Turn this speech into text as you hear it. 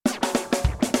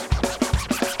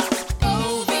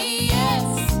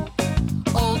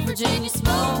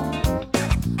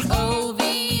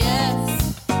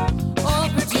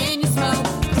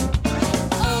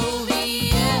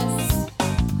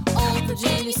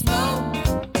Smoke.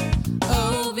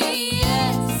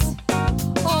 OVS,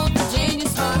 Old Virginia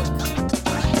Smoke.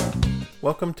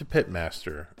 Welcome to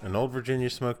Pitmaster, an Old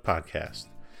Virginia Smoke podcast.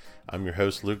 I'm your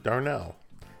host, Luke Darnell.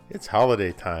 It's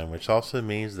holiday time, which also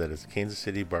means that it's Kansas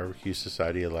City Barbecue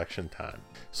Society election time.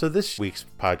 So this week's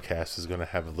podcast is going to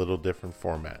have a little different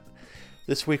format.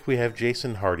 This week we have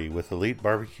Jason Hardy with Elite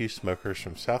Barbecue Smokers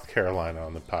from South Carolina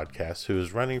on the podcast, who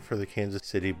is running for the Kansas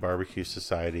City Barbecue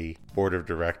Society Board of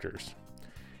Directors.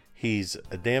 He's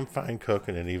a damn fine cook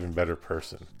and an even better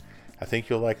person. I think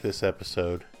you'll like this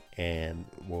episode, and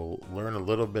we'll learn a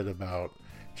little bit about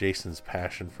Jason's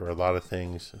passion for a lot of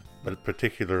things, but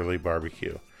particularly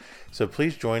barbecue. So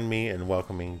please join me in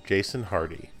welcoming Jason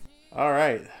Hardy. All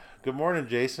right. Good morning,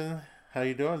 Jason. How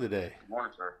you doing today? Good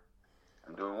morning, sir.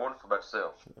 I'm doing wonderful about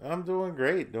yourself. I'm doing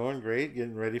great.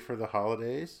 Getting ready for the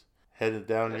holidays. Headed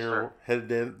down your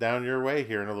way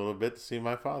here in a little bit to see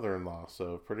my father-in-law.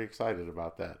 So pretty excited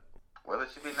about that. Well, it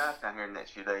should be nice down here in the next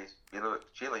few days. Be a little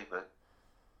bit chilly, but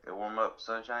it'll warm up.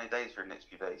 Sunshiny days for the next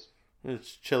few days.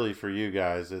 It's chilly for you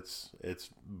guys. It's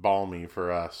balmy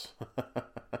for us.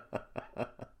 I'm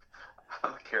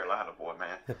a Carolina boy,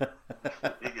 man.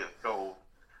 It gets cold.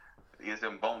 It gets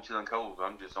them bone chilling cold.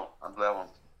 I'm glad I'm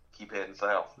keep heading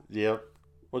south. Yep.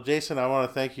 Well, Jason, I want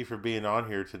to thank you for being on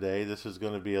here today. This is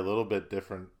going to be a little bit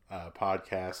different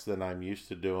podcast than I'm used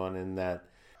to doing, in that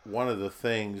one of the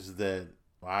things that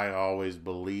I always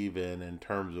believe in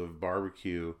terms of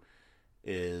barbecue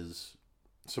is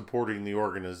supporting the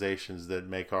organizations that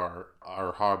make our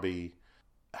hobby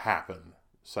happen,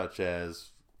 such as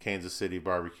Kansas City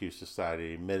Barbecue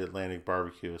Society, Mid-Atlantic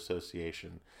Barbecue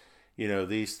Association. You know,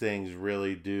 these things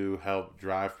really do help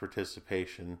drive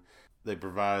participation. They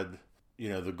provide,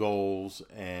 the goals,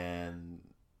 and,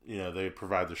 they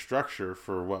provide the structure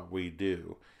for what we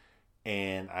do.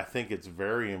 And I think it's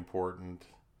very important,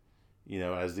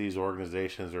 as these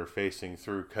organizations are facing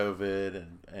through COVID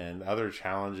and other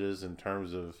challenges in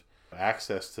terms of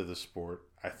access to the sport.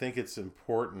 I think it's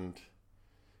important,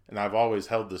 and I've always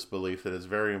held this belief, that it's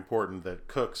very important that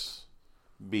cooks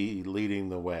be leading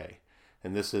the way.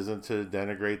 And this isn't to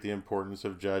denigrate the importance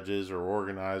of judges or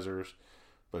organizers,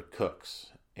 but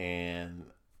cooks. And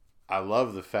I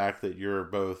love the fact that you're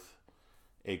both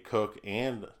a cook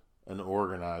and an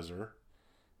organizer,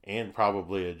 and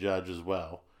probably a judge as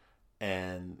well.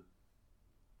 And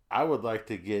I would like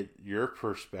to get your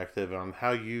perspective on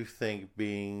how you think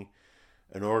being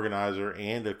an organizer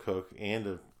and a cook and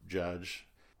a judge,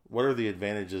 what are the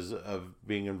advantages of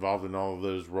being involved in all of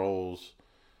those roles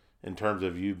in terms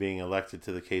of you being elected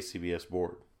to the KCBS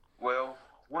board? Well,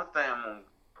 one thing I'm going to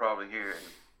probably hear and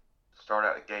start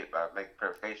out the gate by making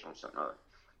clarification on something other.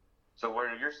 So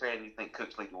where you're saying you think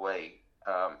cooks lead the way,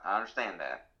 I understand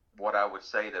that. What I would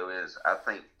say, though, is I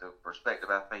think the perspective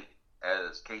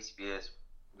as KCBS,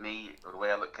 me, or the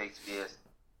way I look at KCBS,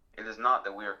 it is not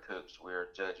that we are cooks, we are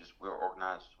judges, we are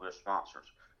organizers, we are sponsors.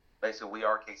 Basically, we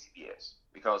are KCBS.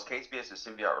 Because KCBS is a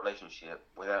symbiotic relationship.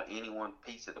 Without any one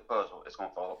piece of the puzzle, it's going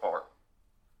to fall apart.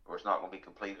 Or it's not going to be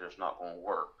completed, or it's not going to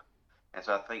work. And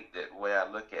so I think that the way I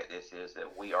look at this is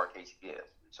that we are KCBS.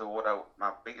 So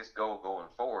my biggest goal going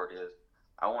forward is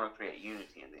I want to create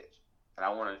unity in this. And I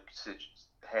want to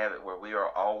have it where we are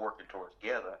all working towards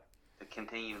together to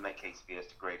continue to make KCBS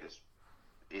the greatest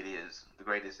it is,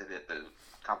 the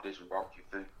competition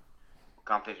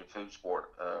food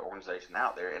sport organization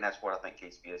out there, and that's what I think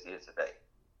KCBS is today.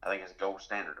 I think it's a gold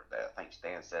standard of that. I think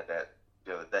Stan said that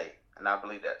the other day, and I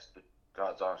believe that's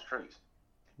God's honest truth.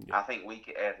 Yeah. I think we,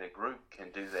 as a group,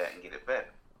 can do that and get it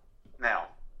better. Now,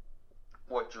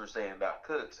 what you were saying about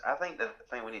cooks, I think that the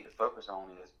thing we need to focus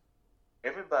on is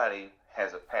everybody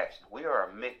has a passion. We are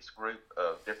a mixed group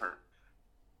of different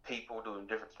people doing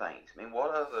different things. I mean,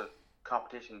 what other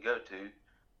competition you go to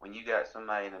when you got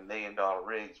somebody in $1 million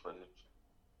rigs with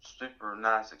super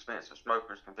nice, expensive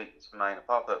smokers competing with somebody in a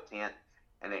pop-up tent,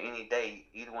 and at any day,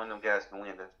 either one of them guys can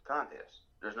win the contest.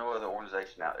 There's no other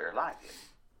organization out there like it.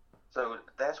 So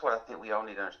that's what I think we all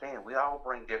need to understand. We all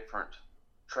bring different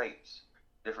traits,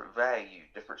 different values,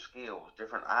 different skills,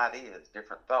 different ideas,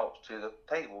 different thoughts to the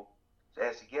table. So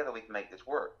as together, we can make this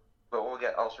work. But what we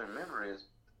got to also remember is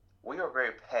we are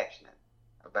very passionate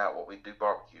about what we do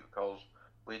barbecue, because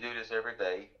we do this every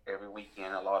day, every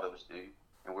weekend, a lot of us do.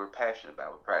 And we're passionate about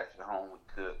it. We practice at home, we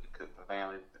cook for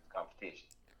family, we cook for competition.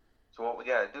 So what we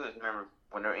got to do is remember,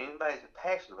 when anybody's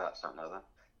passionate about something other,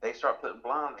 they start putting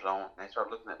blinders on, and they start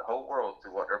looking at the whole world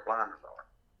through what their blinders are.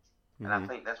 Mm-hmm. And I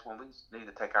think that's when we need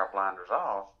to take our blinders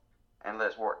off, and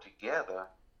let's work together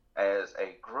as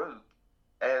a group,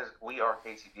 as we are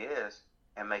KCBS,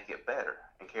 and make it better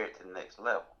and carry it to the next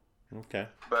level. Okay.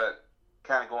 But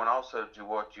kind of going also to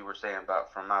what you were saying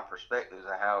about from my perspective is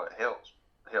how it helps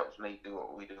me do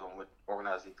what we do with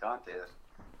organizing contests.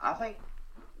 I think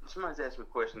somebody's asked me a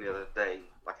question the other day,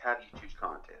 like, how do you choose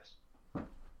contests?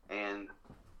 And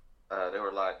they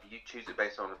were like, do you choose it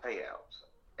based on the payouts?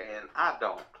 And I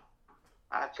don't.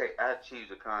 I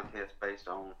choose a contest based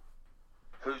on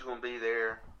who's going to be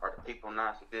there, are the people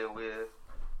nice to deal with,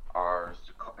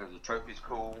 is the trophies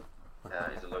cool,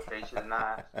 is the location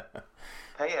nice?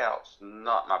 Payouts,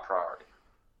 not my priority.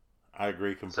 I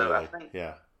agree completely.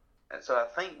 And so I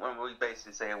think when we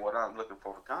basically say what I'm looking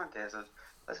for contests is,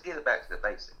 let's get it back to the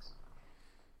basics.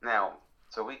 Now,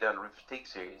 so we done a Roof Fatigue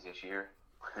series this year,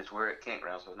 which we're at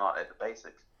campground, so not at the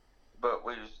basics. But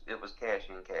it was cash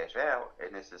in, cash out,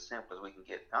 and it's as simple as we can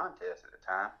get contests at the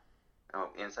time,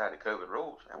 inside the COVID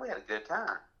rules, and we had a good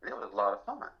time, and it was a lot of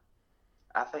fun.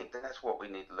 I think that's what we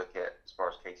need to look at as far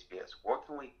as KCBS. What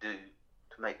can we do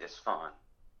to make this fun?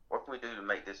 What can we do to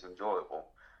make this enjoyable?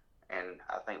 And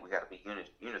I think we got to be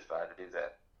unified to do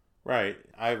that. Right.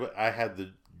 I had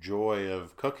the joy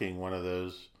of cooking one of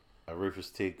those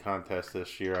Rufus Teague contests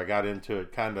this year. I got into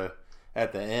it kind of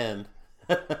at the end,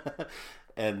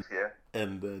 and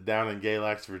down in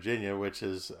Galax, Virginia, which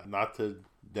is not to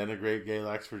denigrate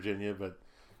Galax, Virginia, but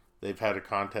they've had a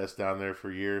contest down there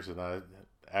for years. And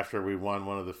after we won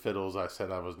one of the fiddles, I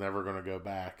said I was never going to go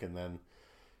back. And then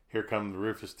here come the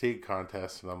Rufus Teague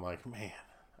contest, and I'm like, man,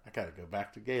 I got to go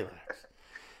back to Galax.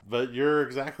 But you're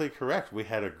exactly correct. We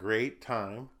had a great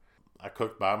time. I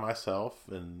cooked by myself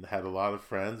and had a lot of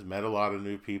friends, met a lot of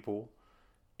new people,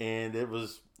 and it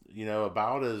was,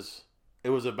 about as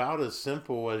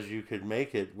simple as you could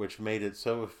make it, which made it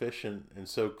so efficient and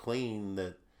so clean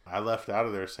that I left out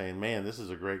of there saying, man, this is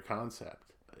a great concept.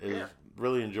 It was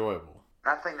really enjoyable.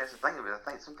 I think that's the thing of it. I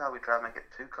think sometimes we try to make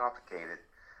it too complicated.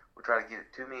 We try to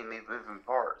get too many moving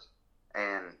parts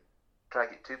and try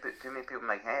to get too many people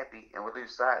make happy, and we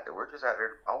lose sight that we're just out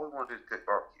there. All we want to do is cook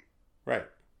barbecue. Right.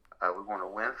 We want to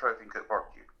win a trophy and cook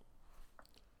barbecue.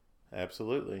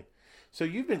 Absolutely. So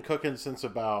you've been cooking since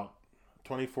about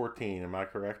 2014. Am I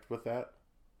correct with that?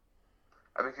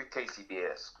 I've been cooking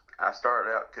KCBS. I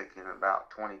started out cooking about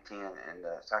 2010 in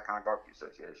the South Carolina Barbecue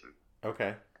Association.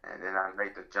 Okay. And then I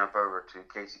made the jump over to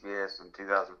KCBS in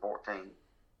 2014.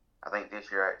 I think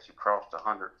this year I actually crossed the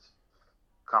 100th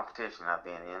competition I've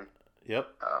been in. Yep.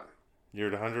 You're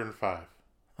at 105.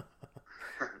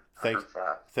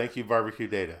 105. Thank you, Barbecue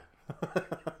Data.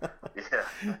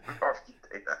 Yeah, Barbecue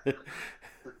Data.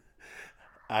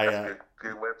 That's a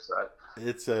good website.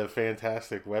 It's a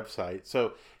fantastic website.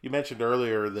 So you mentioned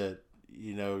earlier that,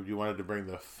 you wanted to bring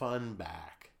the fun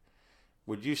back.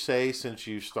 Would you say, since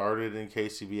you started in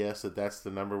KCBS, that that's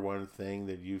the number one thing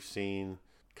that you've seen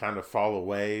kind of fall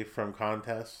away from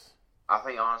contests? I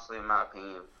think, honestly, in my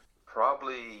opinion,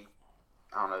 probably,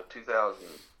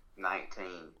 2019,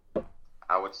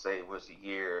 I would say was the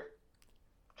year,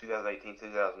 2018,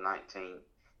 2019,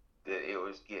 that it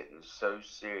was getting so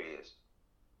serious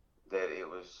that it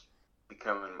was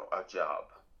becoming a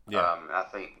job. Yeah. I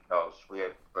think because we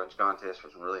had a bunch of contests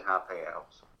with some really high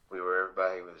payouts.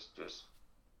 Everybody was just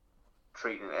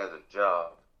treating it as a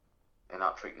job and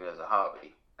not treating it as a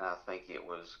hobby. And I think it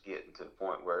was getting to the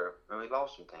point where we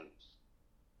lost some teams.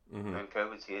 Mm-hmm. And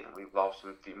COVID's hit, and we've lost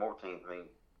a few more teams. I mean,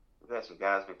 we've had some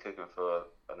guys been cooking for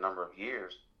a number of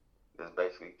years that's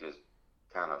basically just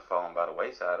kind of fallen by the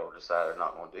wayside or decided they're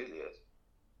not going to do this.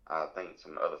 I think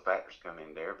some other factors come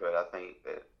in there, but I think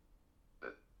that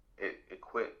it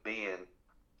quit being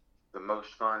the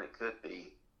most fun it could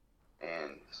be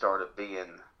and started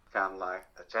being kind of like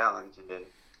a challenge. And then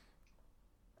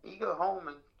you go home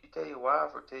and you tell your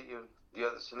wife or tell your the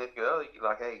other significant other, you're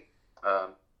like, hey, I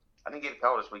didn't get a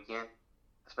call this weekend.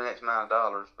 I spent X amount of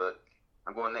dollars, but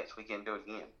I'm going next weekend to do it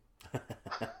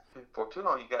again. For too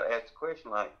long, you got to ask the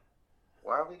question, like,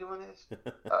 why are we doing this?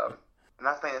 And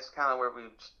I think that's kind of where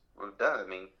we've done it. I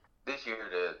mean, this year,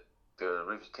 the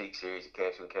Rufus Teague series, the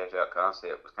cash in, cash out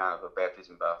concept was kind of a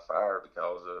baptism by fire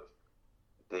because of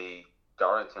the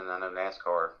Darlington. I know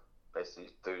NASCAR basically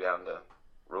threw down the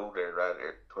rule there right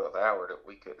at 12th hour that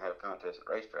we couldn't have contests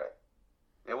at racetrack.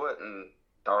 It wasn't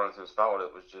Darlington's fault.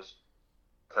 It was just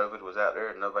COVID was out there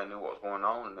and nobody knew what was going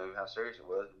on and knew how serious it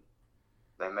was.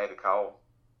 They made a call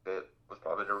that was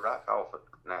probably the right call for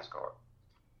NASCAR.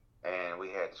 And we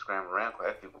had to scramble around. We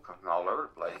had people coming from all over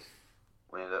the place.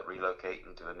 We ended up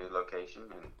relocating to a new location,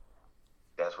 and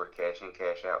that's where cash in,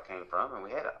 cash out came from. And we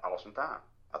had an awesome time.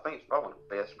 I think it's probably one of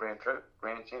the best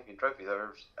grand champion trophies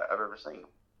I've ever seen.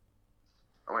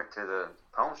 I went to the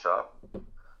pawn shop,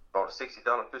 bought a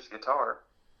 $60 acoustic guitar,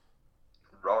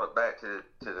 brought it back to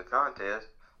the contest,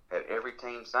 had every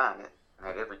team sign it, and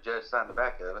had every judge sign the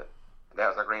back of it. And that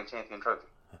was our grand champion trophy.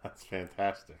 That's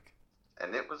fantastic.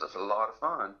 And it was just a lot of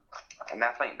fun. And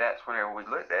I think that's whenever we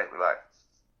looked at it, we're like,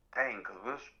 dang, because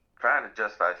we was trying to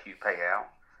justify a huge payout,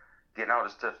 getting all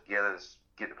this stuff together,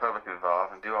 get the public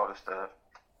involved and do all this stuff.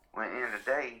 When at the end of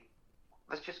the day,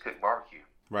 let's just cook barbecue.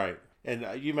 Right. And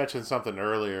you mentioned something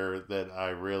earlier that I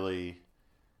really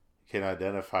can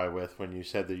identify with when you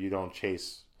said that you don't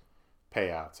chase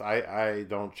payouts. I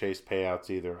don't chase payouts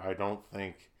either. I don't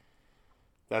think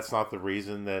that's not the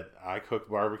reason that I cook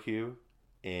barbecue.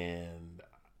 And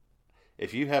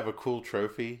if you have a cool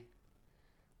trophy,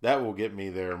 that will get me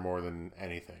there more than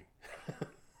anything.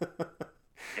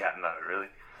 Yeah, no, really.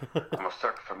 I'm a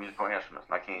sucker for musical instruments,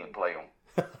 and I can't even play them.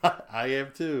 I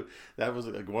am too. That was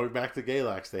going back to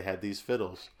Galax. They had these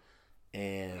fiddles,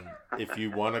 and if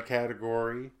you won a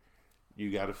category,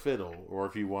 you got a fiddle, or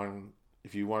if you won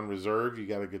reserve, you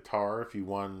got a guitar. If you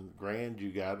won grand,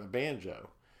 you got a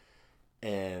banjo.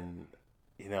 And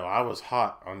I was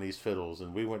hot on these fiddles,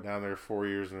 and we went down there 4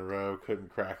 years in a row. Couldn't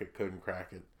crack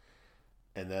it.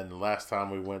 And then the last time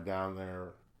we went down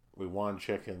there, we won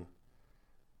chicken,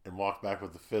 and walked back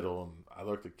with the fiddle. And I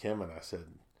looked at Kim and I said,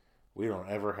 we don't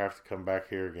ever have to come back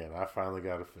here again. I finally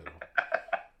got a fiddle.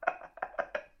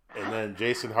 And then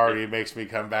Jason Hardy makes me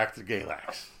come back to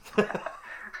Galax.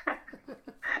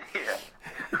 Yeah.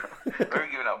 They're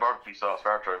giving out barbecue sauce for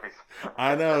our trophies.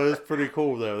 I know, it was pretty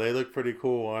cool though. They look pretty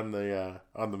cool on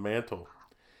the mantle.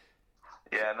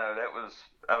 Yeah, no,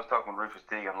 I was talking with Rufus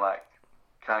T. I'm like,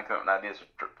 trying to come up with ideas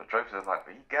for trophies. I was like,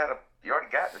 you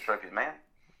already got the trophies, man.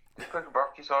 Just put a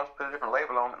barbecue sauce, put a different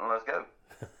label on it, and let's go.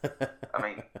 I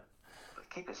mean,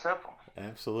 keep it simple.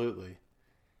 Absolutely.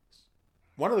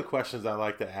 One of the questions I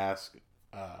like to ask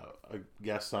a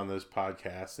guest on this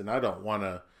podcast, and I don't want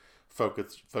to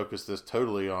focus this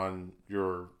totally on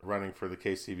your running for the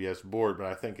KCBS board, but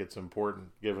I think it's important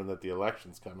given that the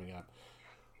election's coming up.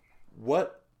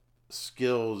 What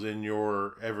skills in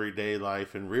your everyday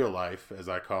life and real life, as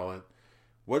I call it,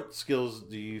 what skills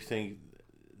do you think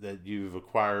that you've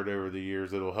acquired over the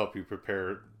years that will help you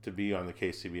prepare to be on the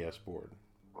KCBS board?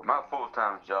 Well, my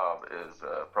full-time job is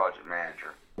project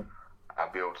manager. I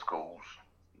build schools,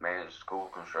 manage school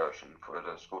construction for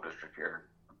the school district here.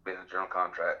 Been a general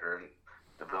contractor and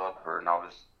developer and all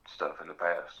this stuff in the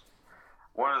past.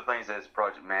 One of the things as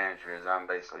project manager is I'm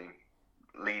basically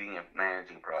leading and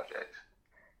managing projects.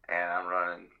 And I'm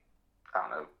running, I don't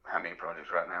know how many projects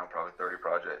right now, probably 30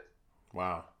 projects.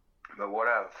 Wow. But what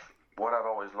I've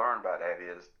always learned about that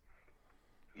is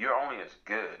you're only as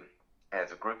good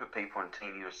as a group of people and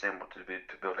team you assemble to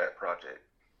build that project.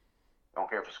 Don't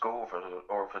care if it's school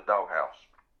or if it's a doghouse.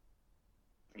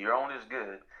 You're only as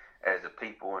good as the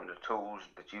people and the tools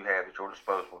that you have at your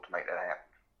disposal to make that happen.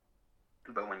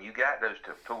 But when you got those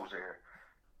tools there,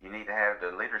 you need to have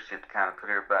the leadership to kind of put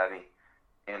everybody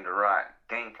in the right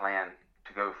game plan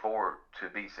to go forward to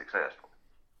be successful.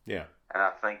 Yeah. And I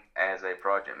think as a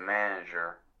project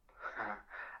manager,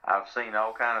 I've seen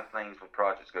all kind of things with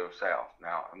projects go south.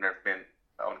 Now, I've never been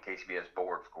on the KCBS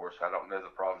board, of course. I don't know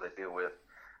the problems they deal with.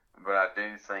 But I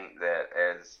do think that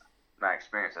as my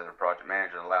experience as a project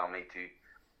manager allowed me to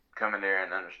come in there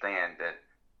and understand that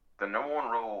the number one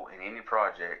rule in any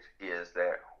project is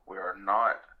that we are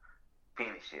not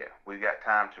finished yet. We've got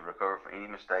time to recover from any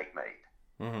mistake made.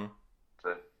 Mm-hmm.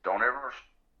 So don't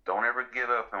ever give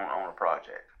up on a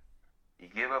project. You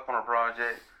give up on a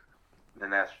project, then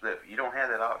that's it. You don't have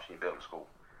that option in building school.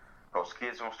 Because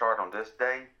kids are going to start on this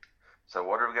day. So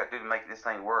whatever we got to do to make this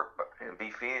thing work and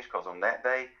be finished, because on that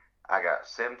day, I got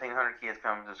 1,700 kids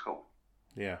coming to school.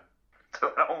 Yeah. So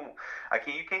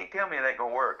you can't tell me it ain't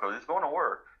going to work, because it's going to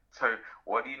work. So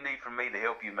what do you need from me to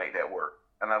help you make that work?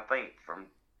 And I think from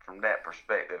that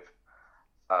perspective,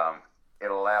 it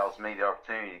allows me the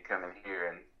opportunity to come in here,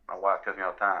 and my wife tells me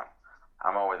all the time,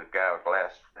 I'm always a guy with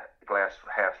glass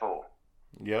half full.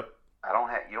 Yep.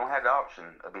 You don't have the option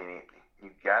of being empty. You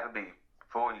got to be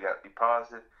full. You got to be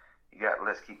positive. You got to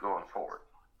let's keep going forward,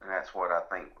 and that's what I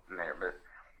think in there. But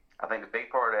I think the big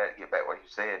part of that, get back to what you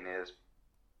said, is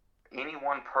any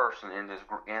one person in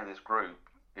this group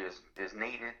is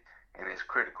needed and is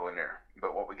critical in there.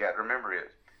 But what we got to remember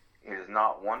is it is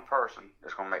not one person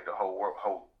that's going to make the whole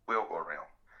wheel go around.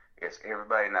 It's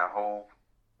everybody in that whole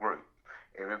group,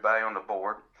 everybody on the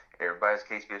board, everybody's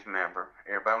KCBS member,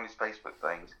 everybody on these Facebook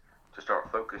things, to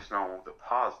start focusing on the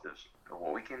positives of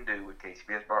what we can do with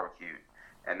KCBS Barbecue,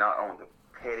 and not on the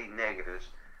petty negatives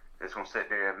that's going to sit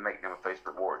there and make them a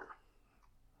Facebook warrior.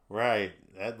 Right.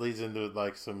 That leads into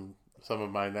like some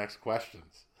of my next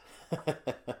questions.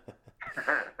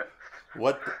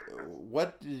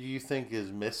 What do you think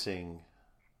is missing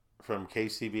from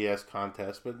KCBS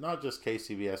contests, but not just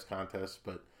KCBS contests,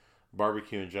 but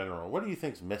barbecue in general? What do you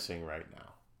think's missing right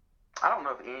now? I don't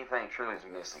know if anything truly is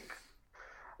missing.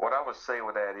 What I would say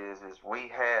with that is we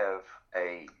have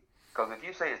because if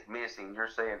you say it's missing, you're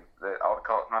saying that all the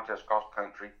contests across the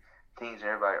country, teams and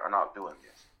everybody are not doing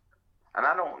this. And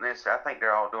I don't necessarily, I think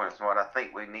they're all doing this. And what I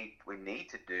think we need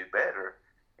to do better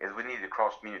is we need to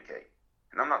cross communicate.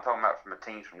 And I'm not talking about from a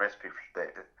team's from recipe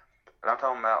perspective, but I'm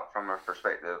talking about from a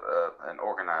perspective of an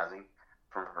organizing,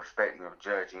 from a perspective of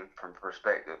judging, from a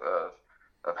perspective of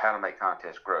how to make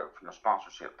contests grow, from a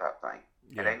sponsorship type thing.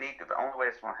 Yeah. And they need to, the only way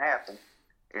it's going to happen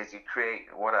is you create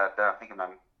what I think in my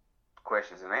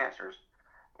questions and answers.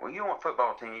 When you want a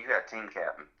football team, you got a team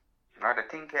captain. Right? The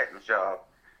team captain's job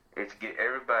is to get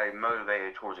everybody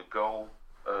motivated towards a goal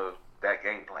of that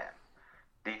game plan.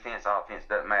 Defense, offense,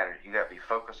 doesn't matter. You got to be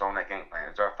focused on that game plan.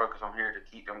 Is our focus on here to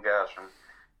keep them guys from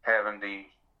having the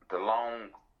long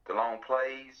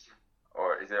plays,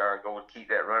 or is it our goal to keep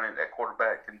that running, that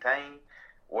quarterback contained?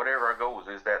 Whatever our goals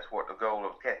is, that's what the goal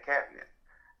of captain is.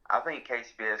 I think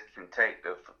KCBS can take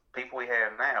the people we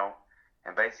have now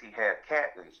and basically have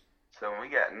captains. So when we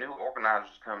got new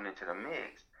organizers coming into the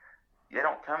mix, they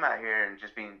don't come out here and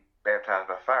just being baptized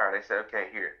by fire. They say, okay,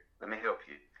 here, let me help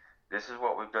you. This is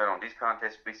what we've done on these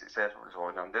contests to be successful. This is what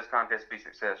we've done on this contest to be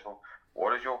successful.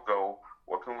 What is your goal?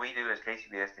 What can we do as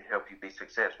KCBS to help you be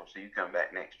successful so you come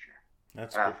back next year?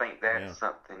 I think that's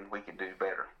something we can do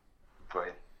better. Go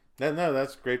ahead. No,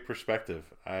 that's great perspective.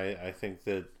 I think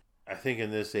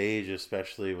in this age,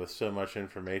 especially with so much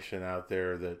information out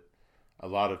there, that a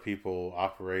lot of people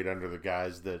operate under the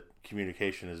guise that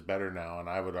communication is better now, and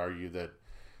I would argue that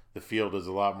the field is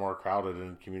a lot more crowded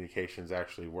and communication's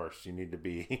actually worse. You need to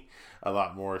be a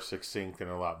lot more succinct and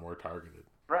a lot more targeted.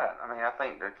 Right. I mean, I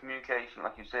think the communication,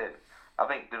 like you said, I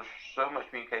think there's so much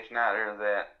communication out there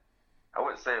that I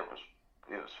wouldn't say it was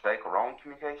fake or wrong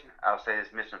communication. I would say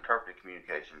it's misinterpreted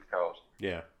communication because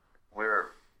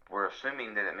we're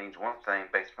assuming that it means one thing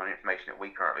based upon information that we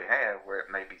currently have, where it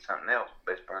may be something else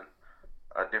based upon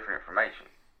different information.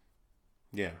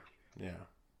 Yeah.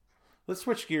 Let's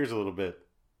switch gears a little bit.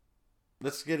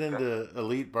 Let's get into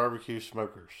Elite Barbecue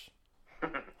Smokers.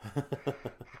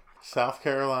 South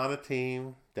Carolina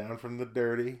team, down from the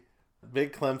dirty.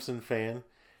 Big Clemson fan.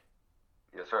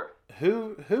 Yes, sir.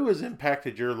 Who has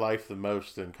impacted your life the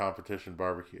most in competition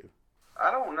barbecue?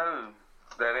 I don't know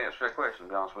that answer to that question, to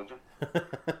be honest with you.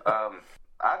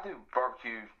 I do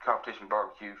competition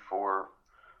barbecue for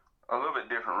a little bit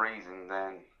different reason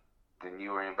than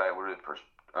you or anybody would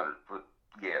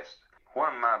guess.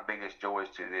 One of my biggest joys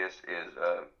to this is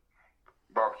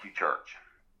barbecue church.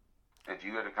 If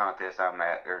you go to a contest I'm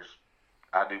at,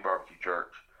 I do barbecue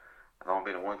church. I've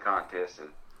only been in one contest and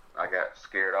I got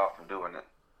scared off from doing it.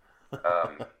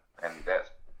 And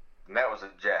that was a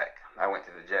Jack. I went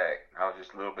to the Jack. I was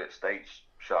just a little bit stage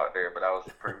shocked there, but I was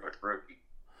pretty much rookie.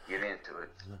 Get into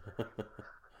it.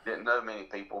 Didn't know many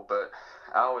people, but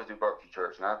I always do barbecue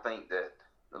church, and I think that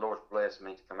the Lord's blessed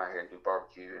me to come out here and do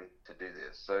barbecue and to do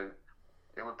this. So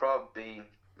it would probably be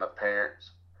my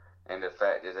parents and the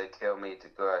fact that they tell me to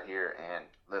go out here and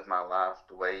live my life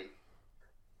the way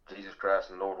Jesus Christ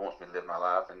and the Lord wants me to live my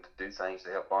life and to do things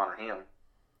to help honor Him.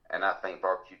 And I think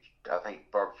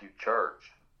barbecue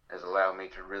church has allowed me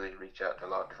to really reach out to a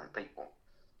lot of different people.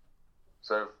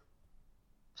 So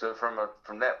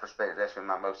from that perspective, that's been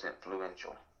my most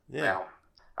influential. Yeah. Now,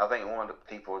 I think one of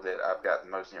the people that I've got the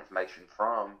most information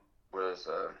from was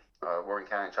Worthing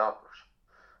County Choppers.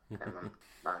 And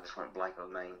I just went blank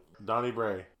on the name. Donnie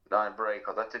Bray,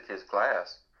 because I took his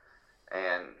class,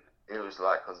 and it was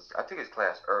like, because I took his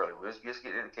class early. We was just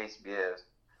getting into KCBS,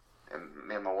 and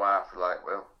me and my wife were like,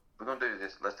 well, we're going to do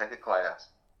this. Let's take the class.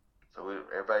 So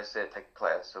everybody said take the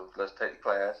class. So let's take the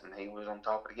class, and he was on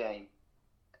top of the game.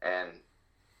 And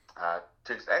I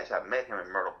met him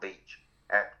in Myrtle Beach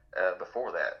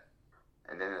before that.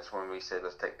 And then that's when we said,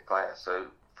 let's take the class. So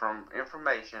from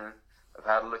information of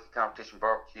how to look at competition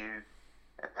barbecue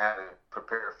and how to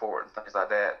prepare for it and things like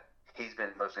that, he's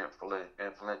been the most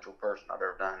influential person I've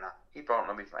ever done. Now, he probably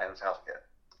know me from Adam's House Cat.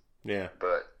 Yeah.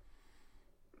 But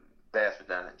that's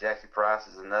done it. Jackie Price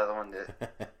is another one that's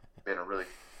been a really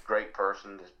great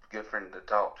person, just good friend to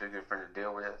talk to, good friend to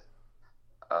deal with.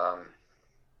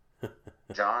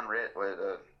 John with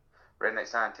Redneck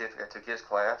Scientific, I took his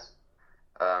class.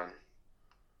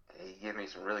 He gave me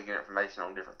some really good information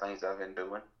on different things I've been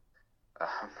doing.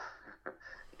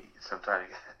 Sometimes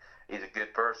he's a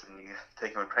good person. You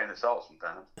take him with a grain of salt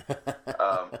sometimes.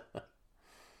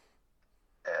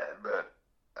 But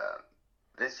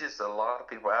there's just a lot of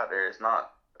people out there. It's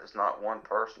not one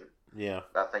person. Yeah.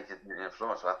 I think it's been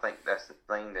influential. I think that's the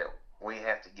thing that we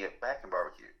have to get back in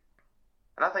barbecue.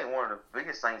 And I think one of the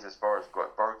biggest things as far as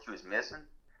what barbecue is missing,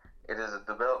 it is a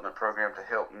development program to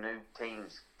help new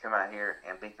teams come out here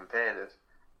and be competitive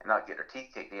and not get their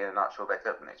teeth kicked in and not show back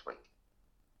up the next week.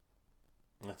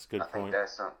 That's a good I point. think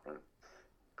that's something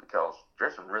because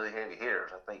there's some really heavy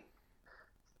hitters. I think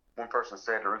one person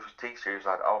said the Rufus Teague Series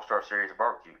like the All-Star Series of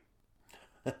barbecue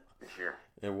this year.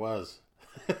 It was.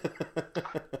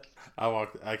 I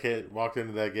walked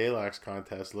into that Galax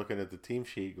contest looking at the team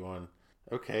sheet going,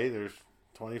 okay, there's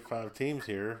 25 teams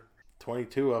here.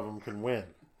 22 of them can win.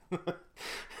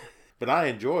 But I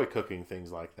enjoy cooking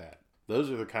things like that.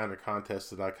 Those are the kind of contests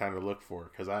that I kind of look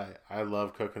for because I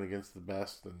love cooking against the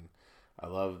best, and I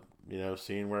love,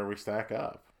 seeing where we stack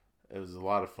up. It was a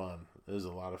lot of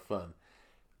fun.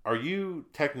 Are you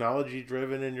technology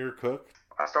driven in your cook?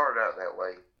 I started out that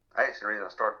way. Actually, the reason I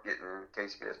started getting in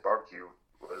KCBS barbecue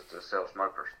was to sell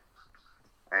smokers.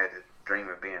 I had the dream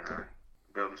of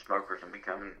building smokers and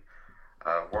becoming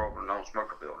world-renowned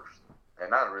smoker builders.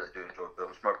 And I really do enjoy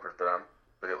building smokers,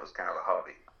 but it was kind of a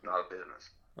hobby, not a business.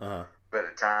 Uh-huh. But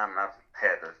at the time, I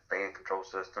had the fan control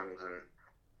systems, and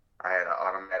I had an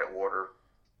automatic water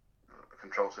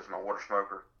control system, a water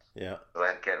smoker. Yeah. So I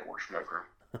had a cat water smoker.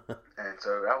 And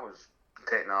so I was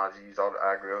technology, used all the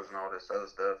iGrills and all this other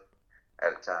stuff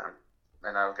at the time.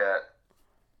 And I've got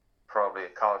probably a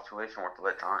college tuition worth of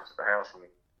electronics at the house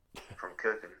from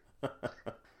cooking.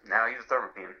 Now I use a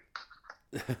Thermopen.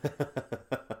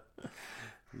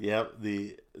 Yep,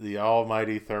 the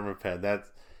almighty Thermopen.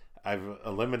 I've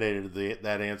eliminated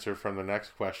that answer from the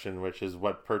next question, which is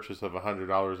what purchase of $100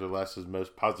 or less has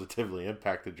most positively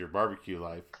impacted your barbecue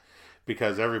life,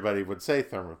 because everybody would say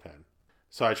Thermopen.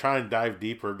 So I try and dive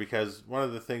deeper because one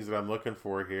of the things that I'm looking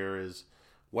for here is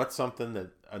what's something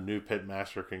that a new pit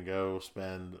master can go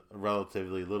spend a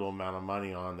relatively little amount of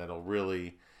money on that'll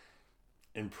really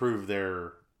improve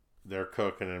their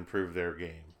cook and improve their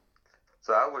game.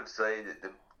 So I would say that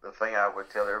the thing I would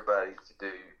tell everybody to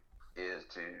do is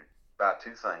to buy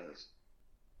two things.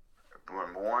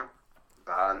 Number one,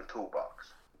 buy a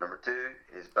toolbox. Number two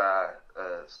is buy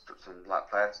some like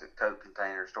plastic tote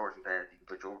containers, storage containers you can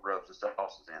put your rubs and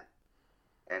sauces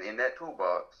in. And in that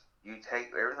toolbox, you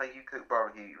take everything you cook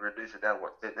barbecue, you reduce it down to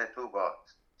what fit in that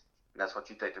toolbox, and that's what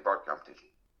you take to barbecue competition.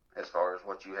 As far as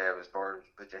what you have, as far as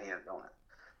you put your hands on it,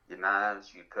 your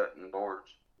knives, your cutting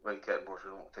boards. Well, your cutting boards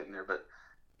won't fit in there, but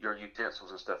your utensils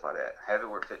and stuff like that. Have it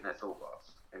where it fit in that toolbox,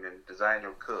 and then design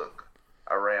your cook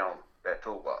around that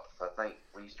toolbox. I think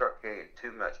when you start carrying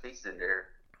too much pieces in there,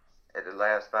 at the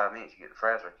last 5 minutes, you get the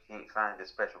frazzler. You can't find this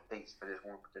special piece for this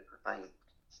one particular thing.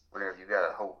 Whenever you got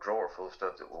a whole drawer full of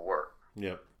stuff that will work.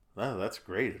 Yep. Oh, that's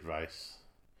great advice.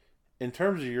 In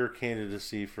terms of your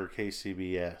candidacy for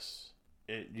KCBS,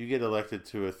 you get elected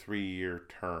to a 3-year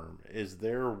term. Is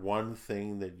there one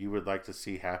thing that you would like to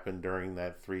see happen during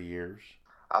that 3 years?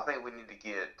 I think we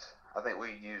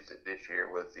used it this year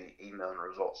with the email and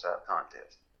results out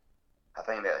contest. I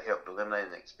think that helped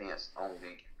eliminate the expense on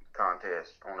the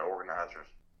contest, on the organizers,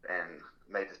 and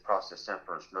made this process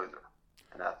simpler and smoother.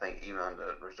 And I think emailing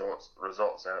the results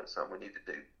out is something we need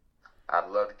to do. I'd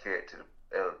love to carry it to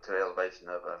the elevation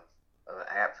of an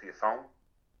app for your phone,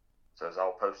 so it's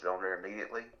all posted on there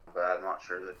immediately. But I'm not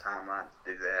sure the timeline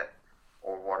to do that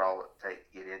or what all it takes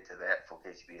to get into that for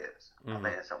KCBS. I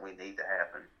think that's something we need to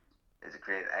happen is to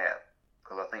create an app,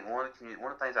 because I think one of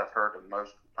the things I've heard the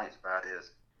most complaints about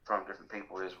is from different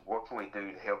people is what can we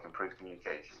do to help improve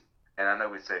communication. And I know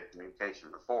we said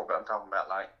communication before, but I'm talking about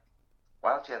like,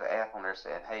 why don't you have an app on there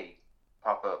saying, hey,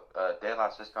 pop up,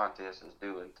 deadline this contest is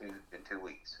due in 2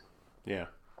 weeks. Yeah.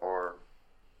 Or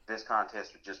this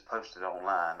contest was just posted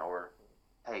online, or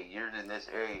hey, you're in this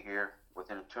area here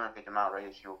within a 250-mile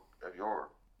radius of your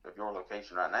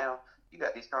location right now. You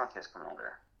got these contests coming on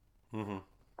there. Mm-hmm.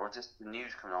 Or just the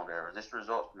news coming on there, or this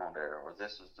results coming on there, or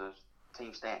this is the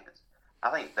team standings.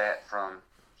 I think that from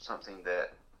something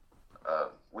that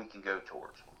we can go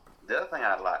towards. The other thing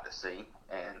I'd like to see,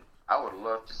 and I would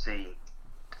love to see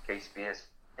KCBS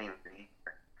team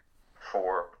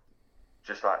for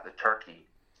just like the turkey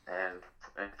and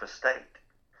for steak.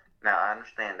 Now, I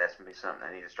understand that's going to be something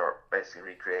I need to start basically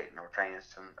recreating or training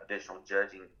some additional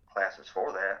judging classes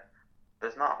for that. But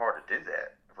it's not hard to do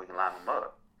that if we can line them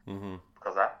up. Mm-hmm.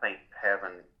 Because I think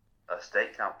having a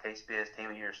KCBS Team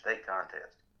of the Year steak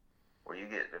contest, where you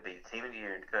get to be the Team of the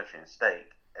Year in the country in steak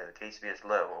at the KCBS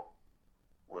level,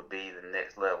 would be the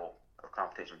next level of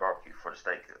competition barbecue for the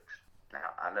steak cooks.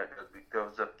 Now, I know it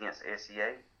goes up against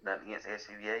SCA, nothing against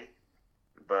SCBA,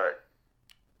 but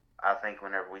I think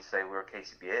whenever we say we're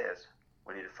KCBS,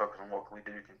 We need to focus on what can we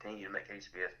do to continue to make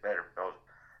HBS better, because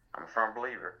I'm a firm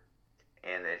believer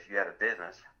in that if you have a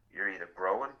business, you're either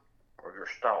growing or you're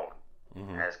stalling.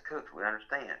 Mm-hmm. And as cooks, we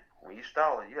understand when you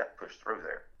stall, you got to push through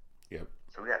there. Yep.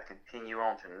 So we got to continue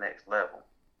on to the next level.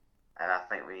 And I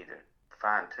think we need to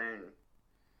fine tune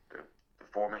the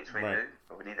formats we do,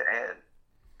 but we need to add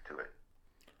to it.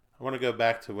 I want to go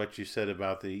back to what you said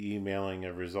about the emailing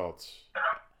of results,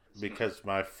 because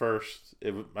my first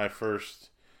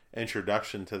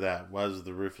introduction to that was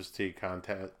the Rufus T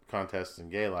contest in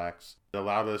Galax. It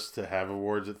allowed us to have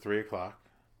awards at 3:00,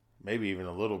 maybe even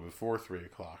a little before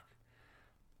 3:00.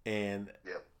 And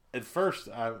at first,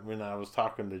 when I was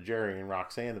talking to Jerry and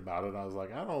Roxanne about it, I was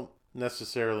like, I don't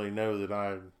necessarily know that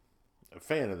I'm a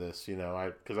fan of this,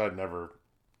 because I'd never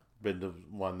been the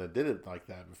one that did it like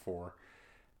that before.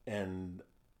 And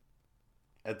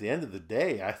at the end of the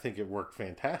day, I think it worked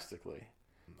fantastically.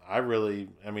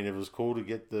 It was cool to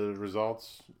get the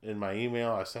results in my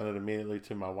email. I sent it immediately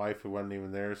to my wife, who wasn't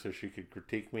even there, so she could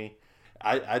critique me.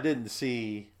 I didn't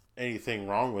see anything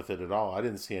wrong with it at all. I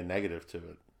didn't see a negative to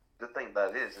it. The thing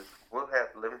about it is we'll have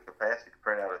limited capacity to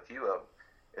print out a few of them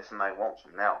if somebody wants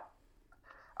them. Now,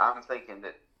 I'm thinking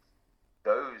that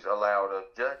those allow the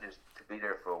judges to be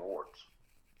there for awards.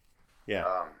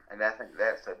 Yeah. And I think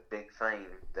that's a big thing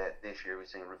that this year we've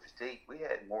seen Rufus T. We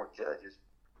had more judges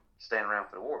standing around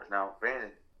for the awards. Now,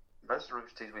 granted, most of the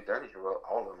Rufus T's we've done this year, well,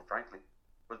 all of them, frankly,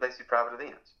 was basically private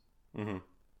events. Mm-hmm.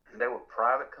 And they were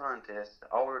private contests.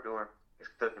 All we were doing is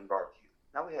cooking barbecue.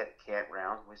 Now, we had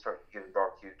campgrounds. We started giving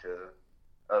barbecue to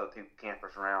other people,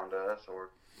 campers around us, or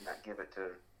not give it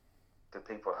to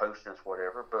people hosting us,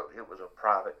 whatever, but it was a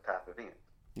private type event.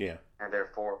 Yeah. And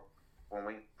therefore, when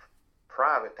we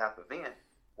private type event,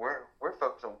 we're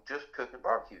focused on just cooking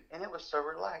barbecue, and it was so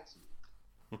relaxing.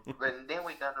 But then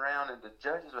we done around, and the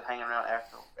judges were hanging around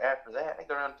after that. They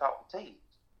go around and talk to teams,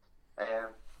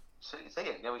 and see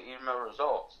it. We email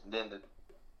results, and then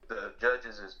the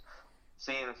judges is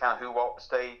seeing kind of who walked the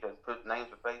stage and put names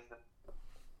with faces,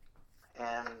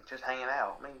 and just hanging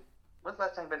out. I mean, when's the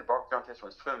last time you been to a barbecue contest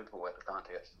with a swimming pool at the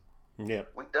contest? Yeah.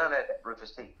 We've done that at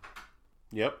Rufus T.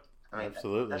 Yep.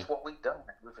 Absolutely. That's what we've done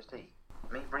at Rufus T.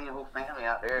 Me bringing the whole family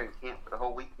out there and camp for the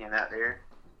whole weekend out there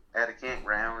at a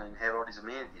campground and have all these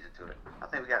amenities to it. I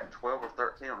think we got 12 or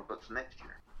 13 on the books next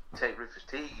year. Take Rufus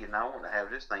T, and I want to have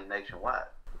this thing nationwide.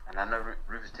 And I know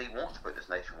Rufus T wants to put this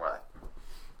nationwide.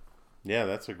 Yeah,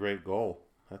 that's a great goal.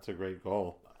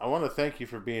 I want to thank you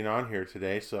for being on here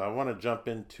today. So I want to jump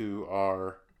into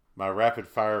my rapid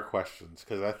fire questions,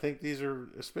 because I think these are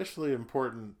especially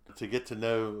important to get to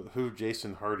know who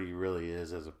Jason Hardy really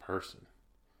is as a person.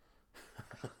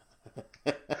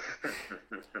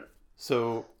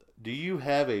 So, do you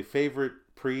have a favorite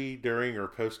pre, during, or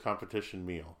post-competition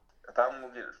meal? If I'm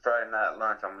going to get Friday night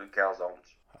lunch, I'm going to do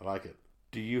calzones. I like it.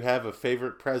 Do you have a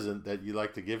favorite present that you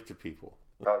like to give to people?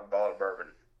 Probably a bottle of bourbon.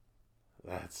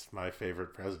 That's my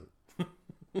favorite present.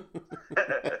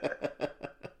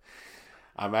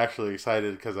 I'm actually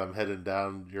excited because I'm heading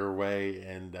down your way,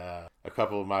 and a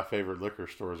couple of my favorite liquor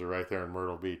stores are right there in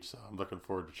Myrtle Beach, so I'm looking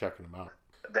forward to checking them out.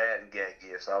 That and gag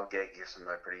gifts. I'll gag gifts them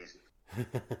pretty easy.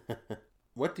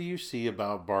 What do you see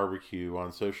about barbecue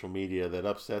on social media that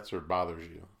upsets or bothers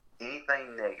you?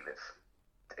 Anything negative,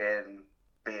 and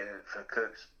being it for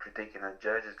cooks critiquing a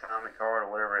judge's comment card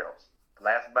or whatever else.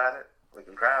 Laugh about it, we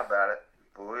can cry about it,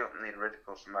 but we don't need to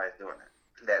ridicule somebody doing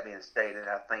it. That being stated,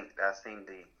 I think I've seen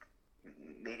the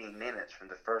meeting minutes from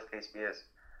the first KCBS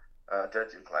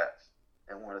judging class,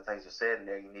 and one of the things I said in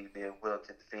there, you need to be willing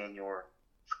to defend your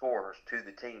scores to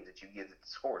the teams that you give the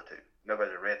scores to.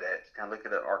 Nobody's read that. Just kind of look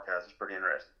at the archives. It's pretty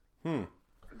interesting.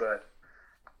 But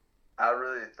I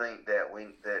really think that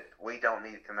we don't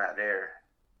need to come out there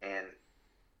and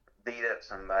beat up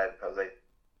somebody because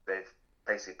they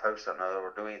basically post something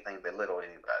or do anything to belittle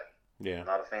anybody. Yeah. I'm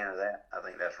not a fan of that. I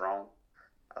think that's wrong.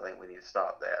 I think we need to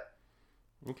stop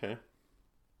that. Okay.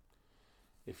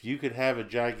 If you could have a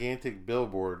gigantic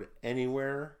billboard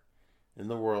anywhere in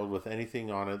the world with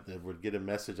anything on it that would get a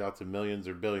message out to millions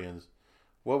or billions,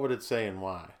 what would it say and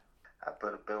why? I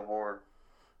put a billboard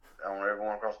on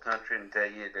everyone across the country and tell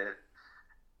you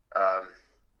that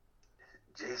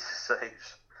Jesus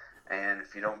saves. And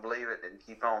if you don't believe it, then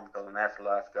keep on, because in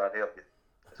afterlife, God help you.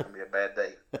 It's going to be a bad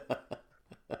day.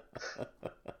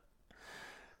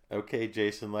 Okay,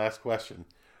 Jason, last question.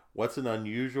 What's an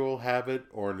unusual habit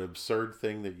or an absurd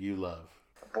thing that you love?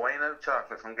 Bueno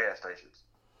chocolate from gas stations.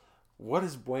 What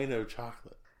is Bueno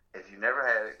chocolate? If you've never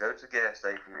had it, go to the gas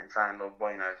station and find a little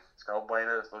Bueno. It's called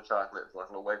Bueno. It's a little chocolate. It's like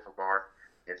a little wafer bar.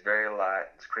 It's very light.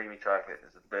 It's creamy chocolate.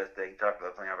 It's the best egg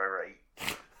chocolate thing I've ever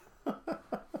eaten.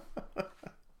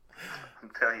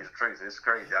 telling you the truth. It's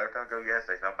crazy. Every time I go to the gas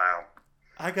station, I buy them.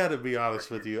 I got to be honest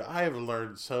with you. I have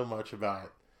learned so much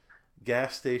about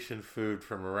gas station food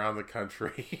from around the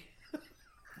country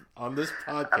on this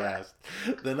podcast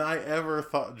than I ever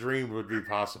dreamed would be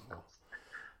possible.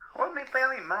 What do you mean, how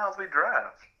many miles we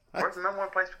drive? Where's the number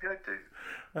one place we go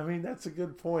to? I mean, that's a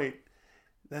good point.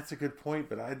 That's a good point,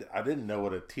 but I didn't know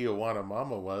what a Tijuana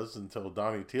Mama was until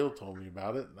Donnie Teal told me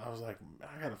about it, and I was like,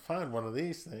 I gotta find one of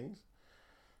these things.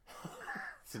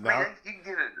 So now, I mean, you can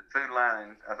get it at the Food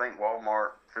Line, I think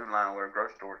Walmart, Food Line, or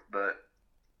grocery stores, but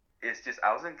it's just,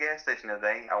 I was in a gas station the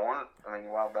other day, a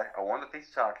while back, I wanted a piece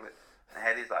of chocolate, and I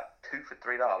had these like 2 for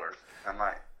 $3. I'm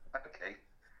like, okay.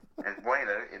 And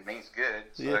bueno, it means good,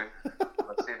 so yeah.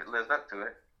 Let's see if it lives up to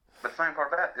it. But the funny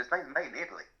part about it, this thing's made in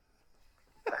Italy.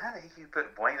 So how the heck you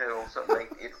put bueno on something made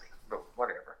in Italy? But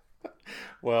whatever.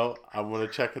 Well, I'm going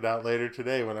to check it out later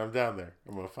today when I'm down there.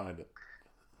 I'm going to find it.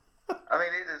 I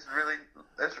mean, it is really,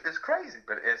 it's crazy,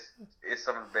 but it's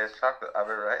some of the best chocolate I've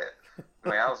ever had. I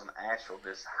mean, I was in Asheville,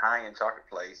 this high-end chocolate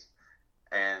place,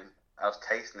 and I was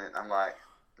tasting it, and I'm like,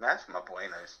 that's my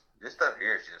buenos. This stuff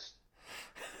here is just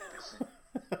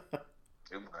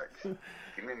too much.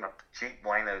 Give me my cheap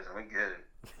buenos and we good.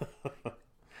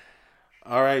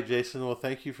 All right, Jason. Well,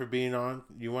 thank you for being on.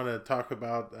 You want to talk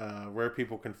about where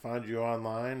people can find you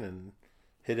online and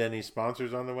hit any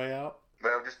sponsors on the way out?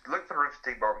 Well, just look for the Rooster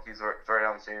Teeth Barbecues right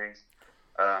on the series.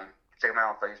 Check them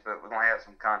out on Facebook. We're going to have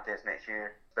some contests next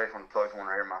year, especially when the plugs one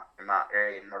are in my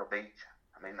area in Myrtle Beach.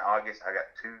 I mean, in August, I got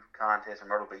 2 contests in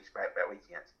Myrtle Beach back-to-back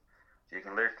weekends. So you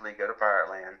can literally go to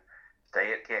Fireland,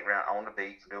 stay at the campground on the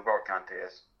beach, do a barbecue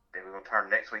contest. Then we're going to turn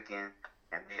next weekend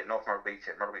and be at North Myrtle Beach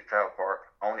at Myrtle Beach Travel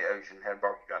Park on the ocean, have a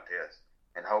barbecue contest.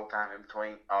 And the whole time in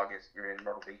between August, you're in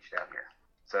Myrtle Beach down here.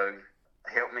 So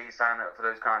help me sign up for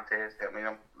those contests. Help me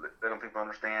let them people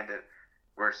understand that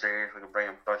we're serious. We can bring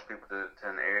a bunch of people to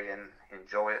an area and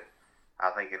enjoy it.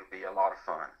 I think it'll be a lot of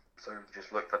fun. So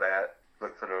just look for that.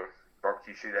 Look for the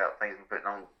barbecue shootout things we're putting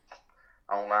on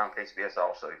online on KCBS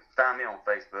also. Find me on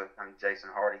Facebook. I'm Jason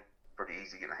Hardy. Pretty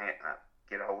easy to get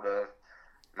a hold of.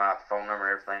 My phone number,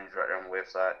 everything is right there on the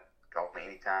website. Call me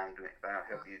anytime. If I don't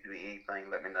help you do anything,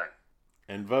 let me know.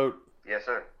 And vote. Yes,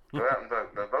 sir. Go out and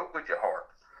vote. But vote with your heart.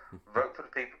 Vote for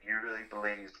the people you really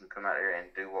believe can come out here and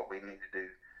do what we need to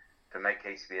do to make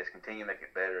KCBS continue to make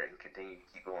it better and continue to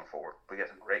keep going forward. We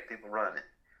got some great people running.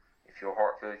 If your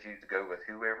heart feels you to go with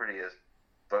whoever it is,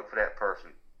 vote for that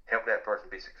person. Help that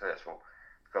person be successful.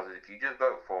 Because if you just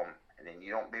vote for them and then you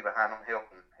don't be behind them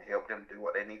help them do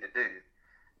what they need to do,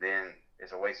 then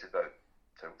it's a wasted vote.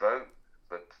 So vote,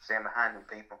 but stand behind them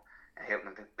people and help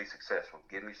them be successful.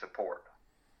 Give me support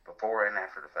before and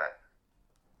after the fact.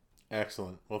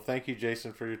 Excellent. Well, thank you,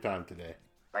 Jason, for your time today.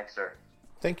 Thanks, sir.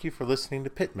 Thank you for listening to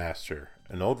Pitmaster,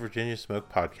 an Old Virginia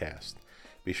Smoke podcast.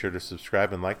 Be sure to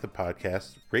subscribe and like the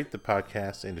podcast, rate the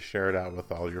podcast, and to share it out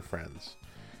with all your friends.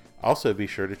 Also, be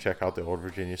sure to check out the Old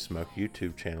Virginia Smoke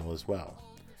YouTube channel as well.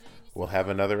 We'll have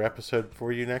another episode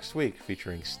for you next week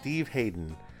featuring Steve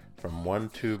Hayden from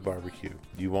 1-2 Barbecue.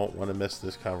 You won't want to miss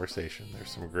this conversation.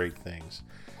 There's some great things.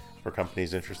 For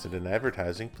companies interested in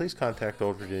advertising, please contact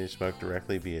Old Virginia Smoke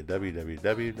directly via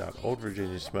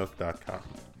www.oldvirginiasmoke.com.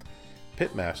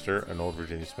 Pitmaster, an Old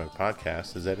Virginia Smoke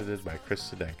podcast, is edited by Chris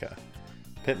Sedenka.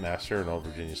 Pitmaster, an Old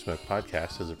Virginia Smoke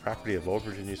podcast, is a property of Old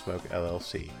Virginia Smoke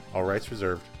LLC. All rights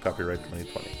reserved. Copyright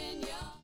 2020.